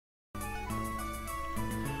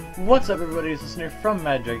What's up, everybody? It's Listener from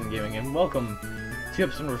Mad Dragon Gaming, and welcome to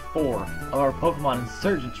episode number 4 of our Pokemon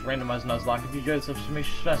Insurgence Randomizer Nuzlocke. If you enjoyed this episode, make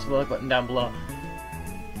sure to smash the like button down below.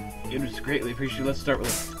 It was greatly appreciated. Let's start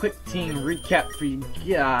with a quick team recap for you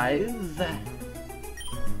guys.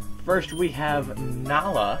 First, we have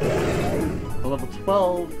Nala, a level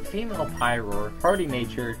 12 female Pyroar, hardy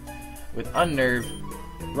nature with Unnerve,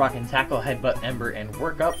 Rock and Tackle, Headbutt, Ember, and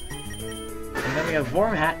Workup. And then we have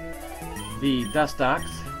Wormhat, the Dustox,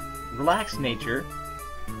 relaxed nature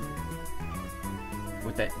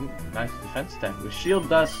with that nice defense stat with Shield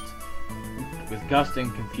Dust, with Gust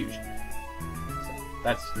and Confusion. So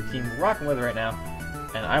that's the team we're rocking with right now.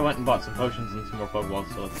 And I went and bought some potions and some more Pokeballs,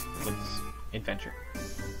 so let's adventure.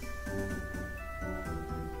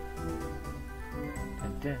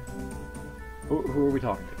 Who are we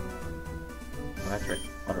talking to? Oh, that's right.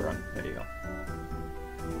 Auto run. There you go.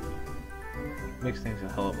 Makes things a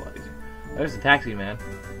hell of a lot easier. There's the taxi man.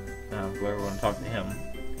 Whoever want to talk to him.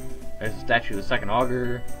 There's the statue of the second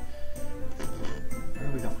augur. Where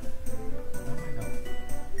are we going? Where are we going?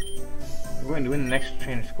 We're going to win the next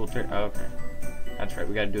trainer school tournament. Oh, okay. That's right,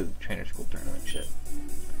 we gotta do the trainer school tournament shit.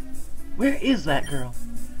 Where is that girl?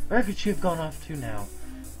 Where could she have gone off to now?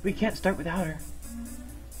 We can't start without her.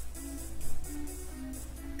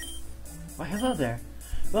 Why, hello there.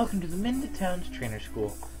 Welcome to the Minda Town's trainer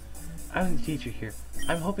school. I'm the teacher here.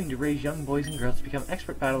 I'm hoping to raise young boys and girls to become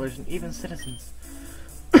expert battlers and even citizens.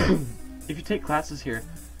 If you take classes here,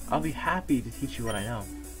 I'll be happy to teach you what I know.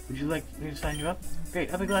 Would you like me to sign you up?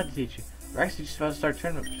 Great, I'll be glad to teach you. We're actually just about to start a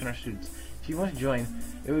tournament between our students. If you want to join,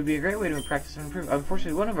 it would be a great way to practice and improve.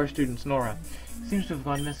 Unfortunately, one of our students, Nora, seems to have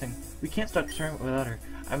gone missing. We can't start the tournament without her.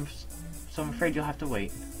 So I'm afraid you'll have to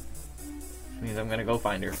wait. Which means I'm gonna go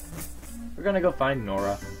find her. We're gonna go find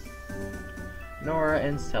Nora. Nora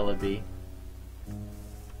and Celebi.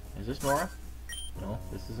 Is this Nora? No,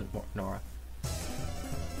 this isn't Nora.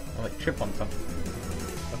 I might trip on something.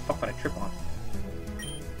 What the fuck would I trip on?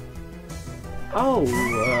 Oh,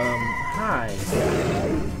 hi.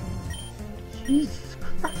 Jesus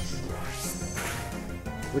Christ.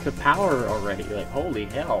 With the power already, like, holy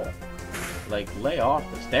hell. Like, lay off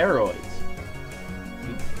the steroids.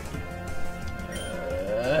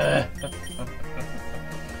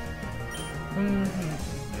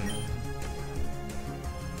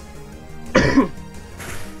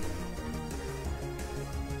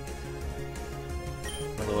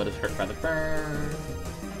 Although it is hurt by the burn.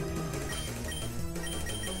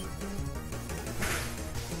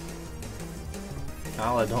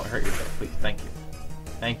 Nala, don't hurt yourself, please. Thank you.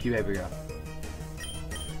 Thank you, Abigail.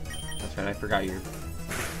 That's right, I forgot your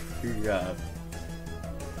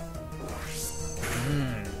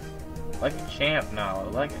like a champ, Nala,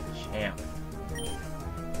 like a champ.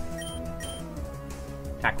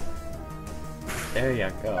 Tackle. There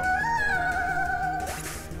you go.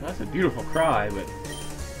 That's a beautiful cry, but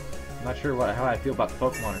I'm not sure how I feel about the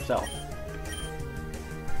Pokemon herself.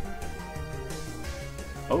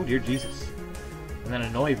 Oh dear Jesus. And then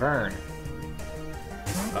annoy Vern.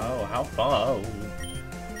 Oh, how fun. Oh.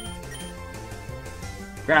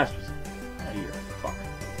 Grass was out of here. Fuck.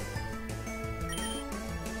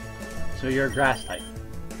 So you're a grass type.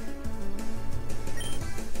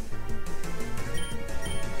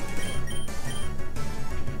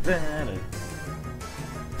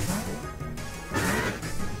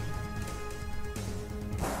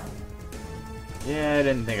 Yeah, I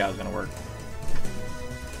didn't think I was gonna work.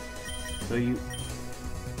 So you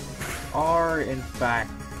are, in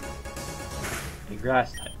fact, a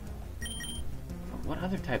grass type. But what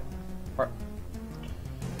other type? You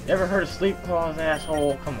ever heard of Sleep Claws,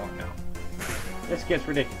 asshole? Come on now. This gets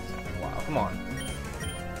ridiculous after a while. Come on.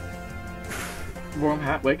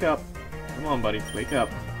 Wormhat, wake up. Come on, buddy. Wake up.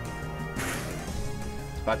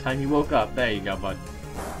 It's about time you woke up. There you go, bud.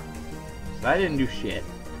 So I didn't do shit.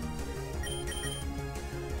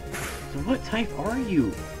 So what type are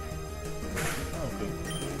you? Oh, good.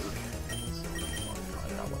 I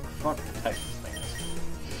don't know what the fuck the type of thing is.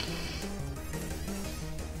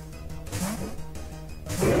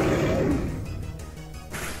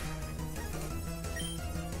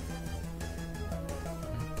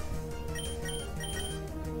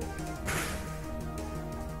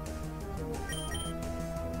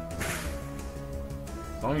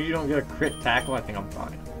 As long as you don't get a crit tackle, I think I'm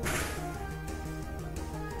fine.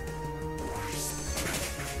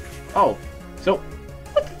 Oh, so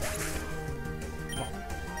what the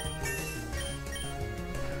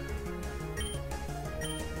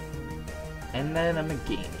and then I'm a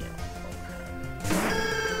game.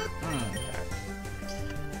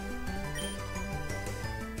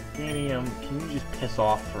 Ganium, can you just piss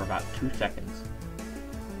off for about 2 seconds?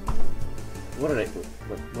 What did I say?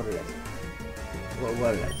 What did I say?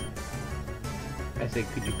 What did I say? I said,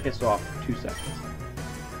 could you piss off for 2 seconds?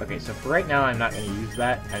 Okay, so for right now, I'm not going to use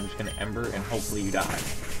that. I'm just going to Ember, and hopefully you die.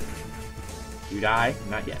 You die?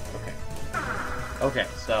 Not yet. Okay. Okay,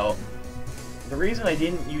 so the reason I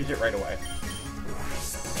didn't use it right away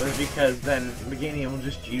was because then Meganium will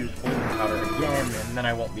just use Holding Powder again, and then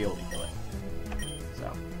I won't be able to kill it.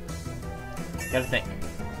 So, gotta think.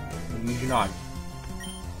 Use your noggin.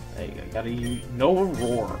 There you go. Gotta use no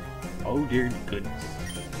roar. Oh dear goodness.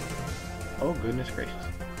 Oh goodness gracious.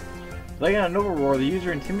 Like on a Nova Roar, the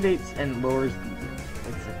user intimidates and lowers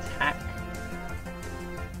its attack.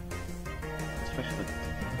 Especially.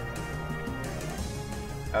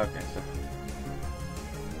 Okay, so.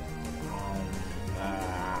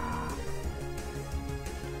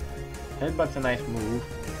 Headbutt's a nice move.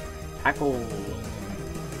 Tackle.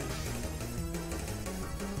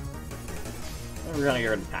 We're gonna get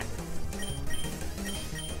rid of tackle.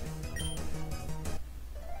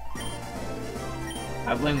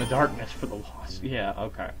 I blame the darkness for the loss. Yeah,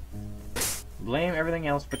 okay. Blame everything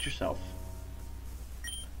else but yourself.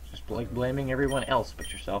 Just like blaming everyone else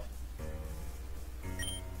but yourself.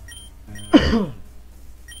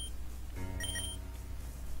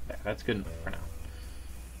 That's good enough for now.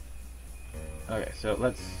 Okay, so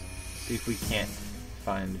let's see if we can't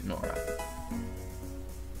find Nora.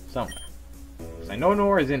 Somewhere. Because I know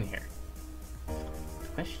Nora is in here. The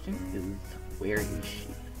question is, where is she?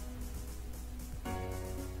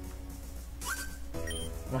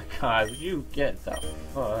 Oh my god, would you get the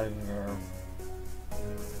fuck?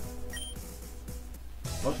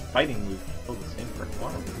 Most fighting moves are still the same for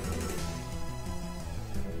one of them.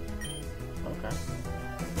 Okay.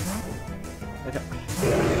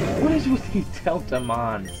 What is with these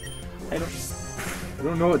Deltamons? I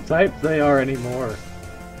don't know what types they are anymore.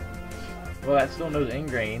 Well, that still knows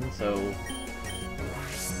Ingrain, so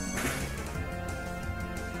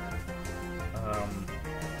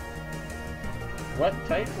what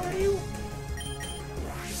type are you?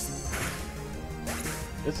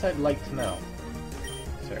 This I'd like to know,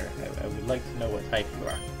 sir. I would like to know what type you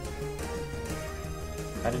are.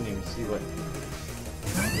 I didn't even see what.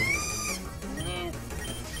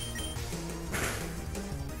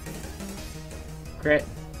 Crit.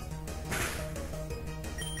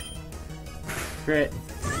 Crit.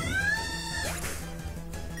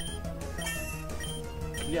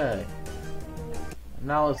 Yay.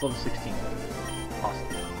 Now it's level 16. Awesome.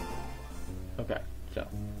 Okay, so.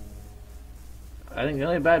 I think the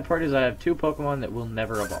only bad part is I have 2 Pokemon that will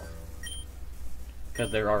never evolve.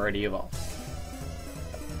 Because they're already evolved.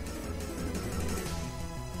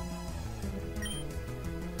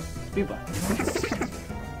 Speedball.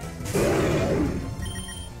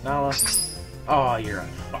 Nala. Oh, you're a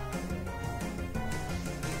fuck.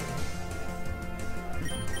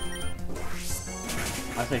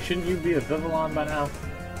 I say, shouldn't you be a Vivillon by now?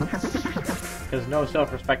 Because no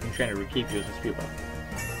self-respecting trainer would keep you as a Speedball.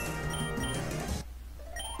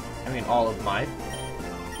 I mean, all of my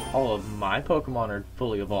Pokemon are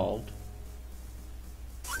fully evolved.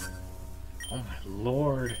 Oh my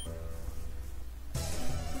lord.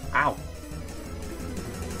 Ow.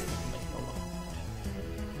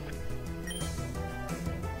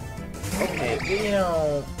 Okay, you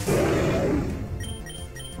know.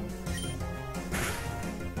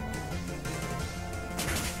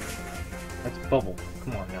 Let's bubble.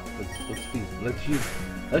 Come on now.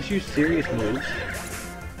 Let's use serious moves.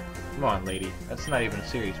 Come on, lady. That's not even a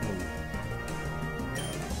serious move.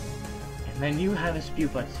 And then you have a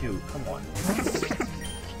Spewbutt too. Come on.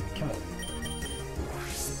 Come on.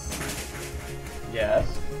 Yes.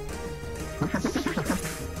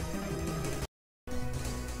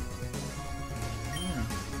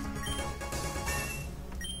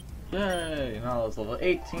 Yay! Now it's level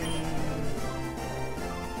 18.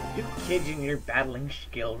 You kids and your battling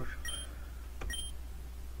skills.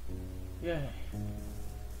 Yay.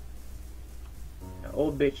 Now,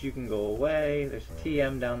 old bitch, you can go away. There's a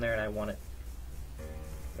TM down there and I want it.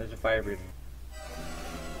 There's a fire breather.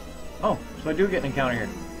 Oh, so I do get an encounter here.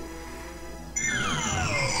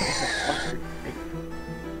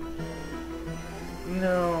 You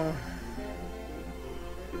know,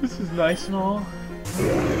 this is nice and all.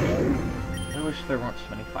 I wish there weren't so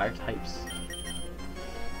many fire types.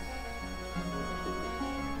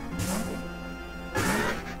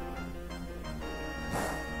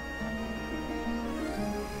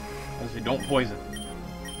 I say, don't poison.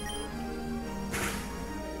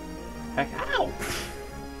 Heck, ow!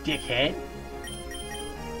 Dickhead!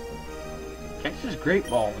 Catch this Great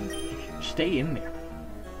Ball and stay in there.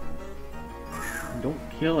 And don't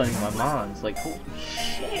kill any of my mons. Like, holy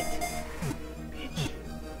shit!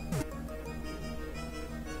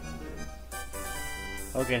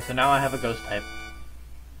 Okay, so now I have a ghost type.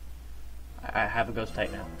 I have a ghost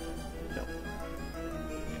type now. So.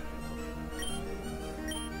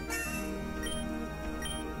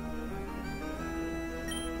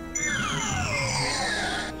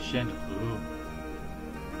 Ooh.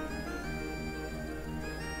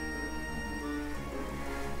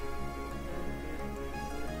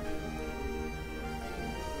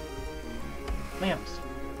 Lamps.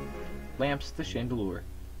 Lamps the Chandelure.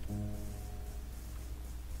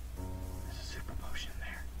 There's a super potion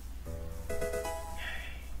there. Yay.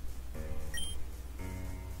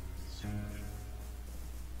 Super.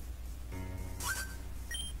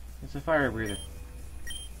 It's a fire breather.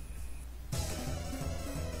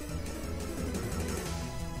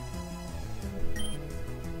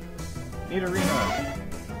 Need arena.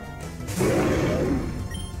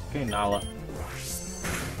 Okay, Nala.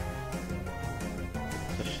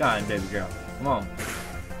 So shine, baby girl. Come on.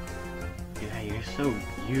 Yeah, you're so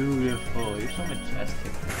beautiful. You're so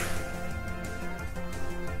majestic.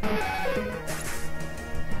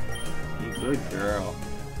 You good girl.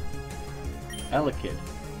 Elikid.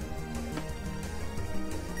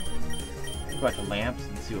 Let's go back to lamps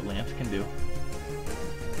and see what lamps can do.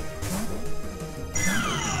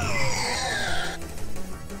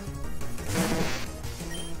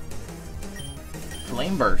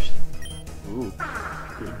 Flame burst. Ooh,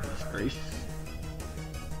 goodness gracious.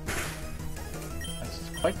 That's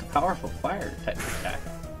quite the powerful fire type attack.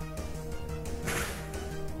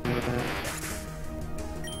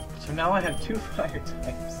 So now I have 2 fire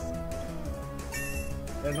types.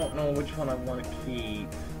 I don't know which one I want to keep.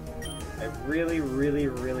 I really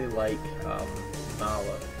like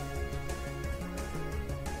Nala.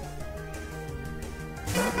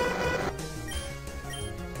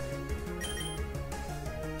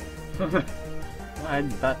 I had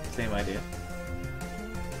about the same idea.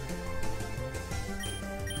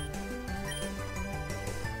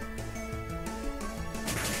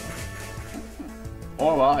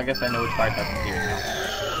 Oh well, I guess I know which fire type I'm here now.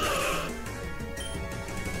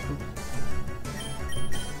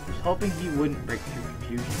 I was hoping he wouldn't break through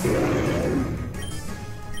confusion.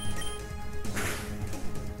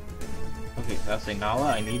 Okay, so I'll say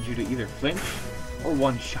Nala, I need you to either flinch or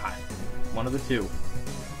one-shot. One of the two.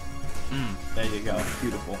 There you go.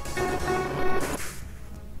 Beautiful.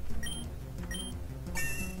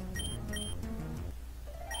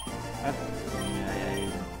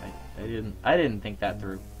 I didn't think that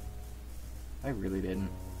through. I really didn't.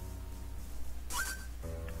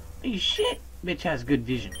 Hey, shit! Bitch has good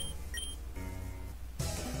vision.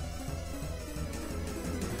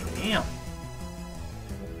 Damn.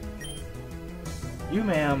 You,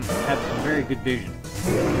 ma'am, have some very good vision.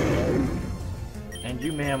 And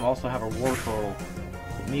you, ma'am, also have a war total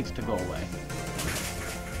that needs to go away.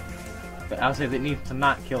 But I'll say that needs to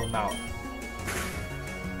not kill Nala.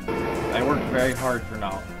 I worked very hard for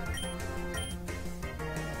Nala.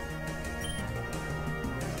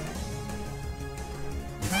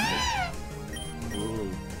 Ooh,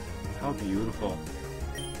 how beautiful.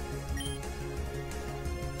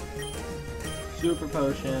 Super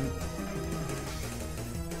potion.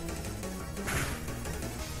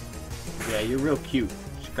 Yeah, you're real cute,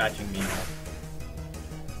 scratching me off.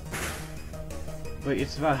 But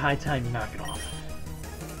it's about high time you knock it off.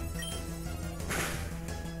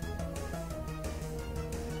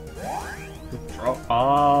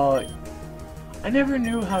 Oh, I never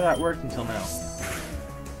knew how that worked until now.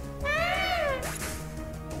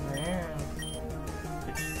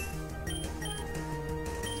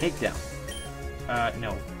 Takedown.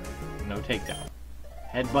 No. No takedown.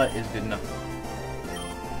 Headbutt is good enough.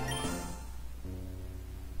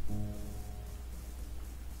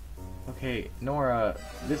 Okay, Nora,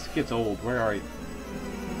 this gets old. Where are you?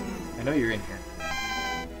 I know you're in here.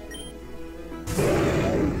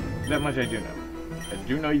 That much I do know. I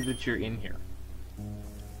do know that you're in here.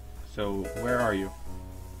 So, where are you?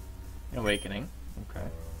 Awakening. Okay.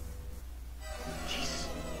 Jeez.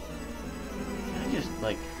 Can I just,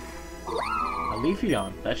 like... a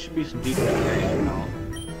Leafeon. That should be some decent experience now.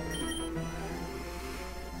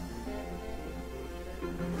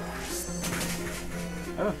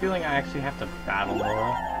 I have a feeling I actually have to battle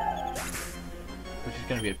Nora, which is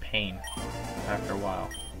going to be a pain after a while.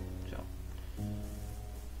 So.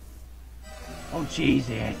 Oh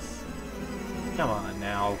Jesus! Come on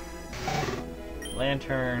now.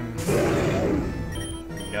 Lantern.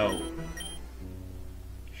 No.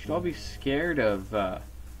 You should all be scared of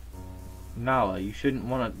Nala. You shouldn't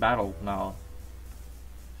want to battle Nala,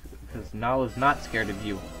 because Nala's not scared of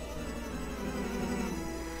you.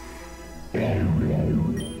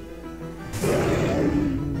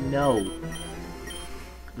 No.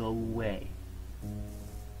 Go away.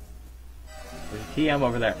 There's a TM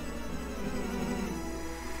over there.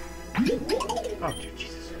 Oh, dear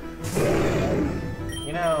Jesus.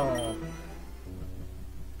 You know...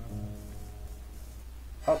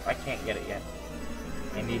 Oh, I can't get it yet.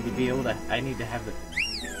 I need to be able to... I need to have the...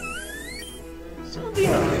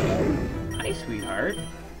 Sylvia! Hi, sweetheart.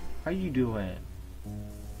 How you doing?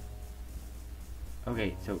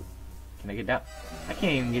 Okay, so... Can I get down? I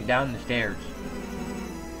can't even get down the stairs.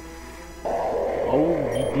 Oh,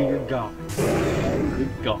 dear God.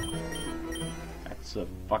 Good God. That's a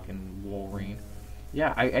fucking Wolverine.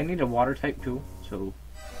 Yeah, I need a water type too, so...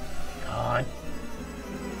 God.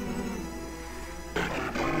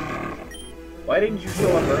 Why didn't you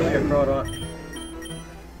show up earlier, Crawdon?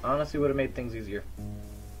 Honestly, would have made things easier.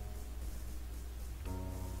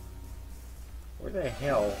 Where the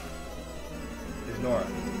hell is Nora?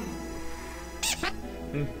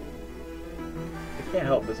 I can't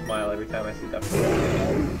help but smile every time I see that.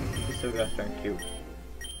 She's so gosh darn cute.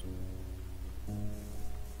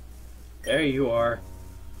 There you are.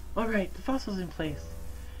 Alright, the fossil's in place.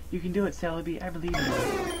 You can do it, Celebi. I believe in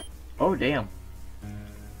you. Oh, damn.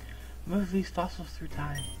 Move these fossils through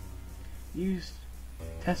time. Use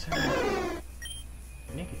Tesseract.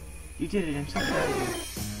 Nigga, you did it. I'm so proud of you.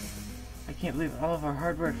 I can't believe all of our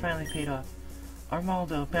hard work finally paid off.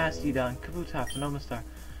 Armaldo, Mastodon, Kabutops, and Omastar.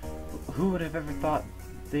 Who would have ever thought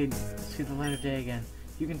they'd see the light of day again?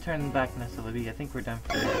 You can turn them back, Celebi. I think we're done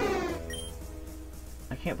for today.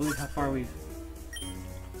 I can't believe how far we've...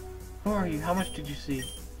 Who are you? How much did you see?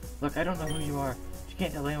 Look, I don't know who you are. If you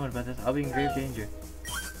can't tell anyone about this, I'll be in grave danger.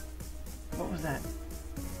 What was that?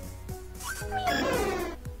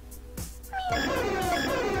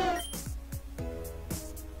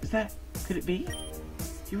 Is that... Could it be?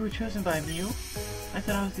 You were chosen by Mew? I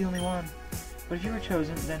thought I was the only one. But if you were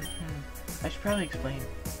chosen, then, I should probably explain.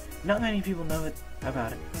 Not many people know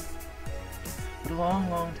about it. But a long,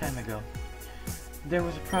 long time ago, there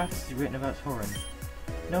was a prophecy written about Tauren.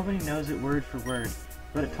 Nobody knows it word for word,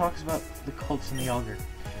 but it talks about the cults in the Augur.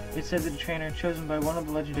 It said that a trainer chosen by one of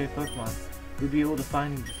the legendary Pokemon would be able to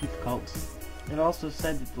find and defeat the cults. It also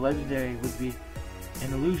said that the legendary would be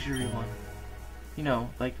an illusory one. You know,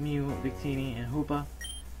 like Mew, Victini, and Hoopa.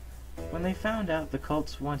 When they found out the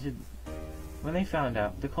cults wanted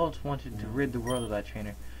to rid the world of that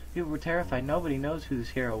trainer, people were terrified. Nobody knows who this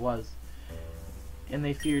hero was, and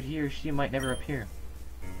they feared he or she might never appear.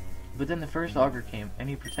 But then the first Augur came, and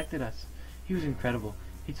he protected us. He was incredible.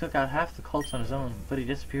 He took out half the cults on his own, but he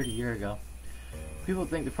disappeared a year ago. People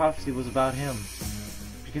think the prophecy was about him,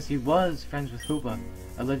 because he was friends with Hoopa,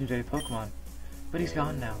 a legendary Pokemon. But he's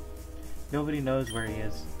gone now. Nobody knows where he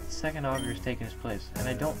is. The second Augur has taken his place, and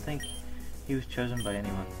I don't think he was chosen by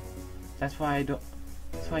anyone. That's why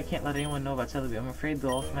I can't let anyone know about Celebi. I'm afraid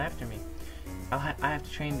they'll all come after me. I have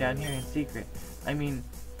to train down here in secret. I mean,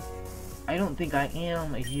 I don't think I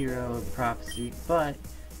am a hero of the prophecy, but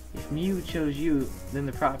if Mew chose you, then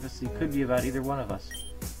the prophecy could be about either one of us.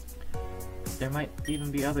 There might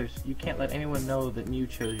even be others. You can't let anyone know that Mew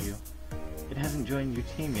chose you. It hasn't joined your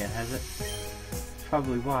team yet, has it? That's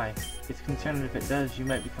probably why. It's concerned that if it does, you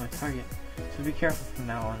might become a target. So be careful from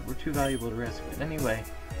now on. We're too valuable to risk. But anyway,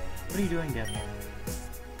 what are you doing down here?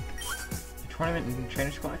 The tournament in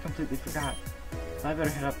trainer school? I completely forgot. I better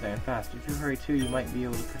head up there and fast. If you hurry too, you might be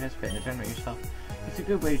able to participate in the tournament yourself. It's a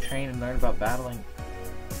good way to train and learn about battling.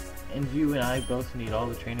 And you and I both need all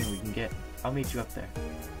the training we can get. I'll meet you up there.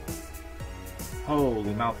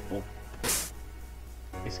 Holy mouthful.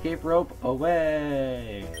 Escape rope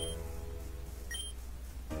away!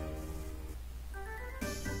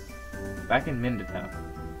 Back in Mindatown.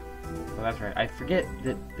 Oh, that's right. I forget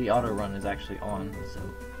that the auto run is actually on, so...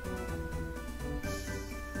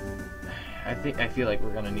 I feel like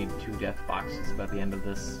we're gonna need 2 death boxes by the end of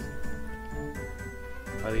this.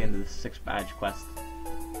 By the end of the 6-badge quest.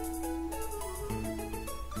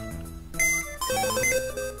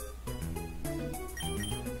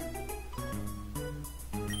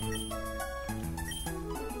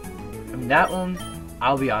 I mean, that one,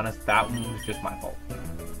 I'll be honest, that one was just my fault.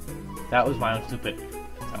 That was my own stupidity.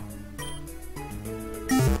 So.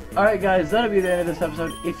 Alright guys, that'll be the end of this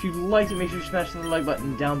episode. If you liked it, make sure you smash the like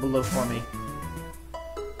button down below for me.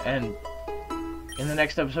 And in the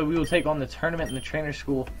next episode, we will take on the tournament in the trainer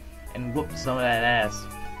school and whoop some of that ass.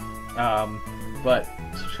 But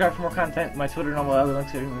subscribe for more content. My Twitter and all my other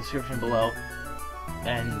links are in the description below.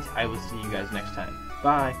 And I will see you guys next time.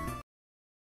 Bye!